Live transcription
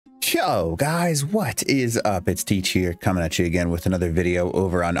Yo guys, what is up? It's Teach here, coming at you again with another video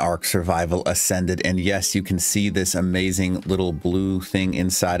over on Ark Survival Ascended. And yes, you can see this amazing little blue thing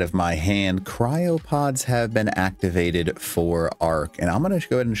inside of my hand. CRYOPODs have been activated for Ark, and I'm going to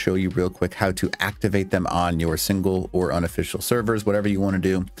go ahead and show you real quick how to activate them on your single or unofficial servers, whatever you want to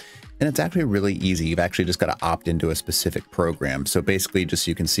do. And it's actually really easy. You've actually just got to opt into a specific program. So basically, just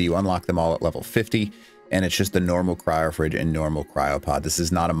so you can see, you unlock them all at level 50. And it's just the normal cryofridge and normal cryopod. This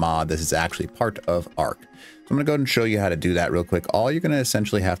is not a mod. This is actually part of Ark. So I'm gonna go ahead and show you how to do that real quick. All you're gonna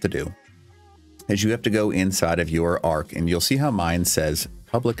essentially have to do is you have to go inside of your Ark, and you'll see how mine says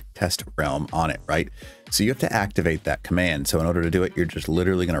public test realm on it, right? So you have to activate that command. So in order to do it, you're just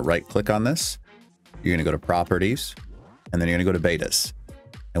literally gonna right click on this. You're gonna go to properties, and then you're gonna go to betas.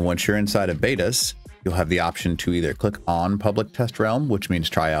 And once you're inside of betas, you'll have the option to either click on public test realm, which means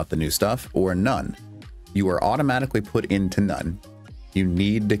try out the new stuff, or none. You are automatically put into none. You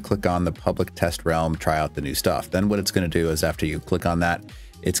need to click on the public test realm, try out the new stuff. Then what it's going to do is after you click on that,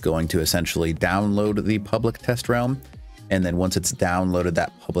 it's going to essentially download the public test realm. And then once it's downloaded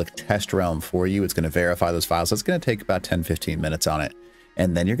that public test realm for you, it's going to verify those files. So it's going to take about 10-15 minutes on it.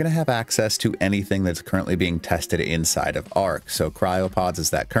 And then you're going to have access to anything that's currently being tested inside of Ark. So CRYOPODs is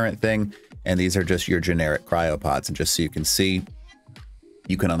that current thing. And these are just your generic CRYOPODs. And just so you can see,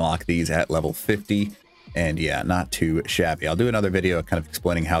 you can unlock these at level 50. And yeah, not too shabby. I'll do another video kind of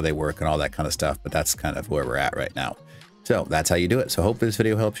explaining how they work and all that kind of stuff, but that's kind of where we're at right now. So that's how you do it. So hope this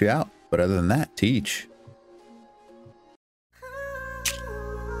video helps you out. But other than that, teach.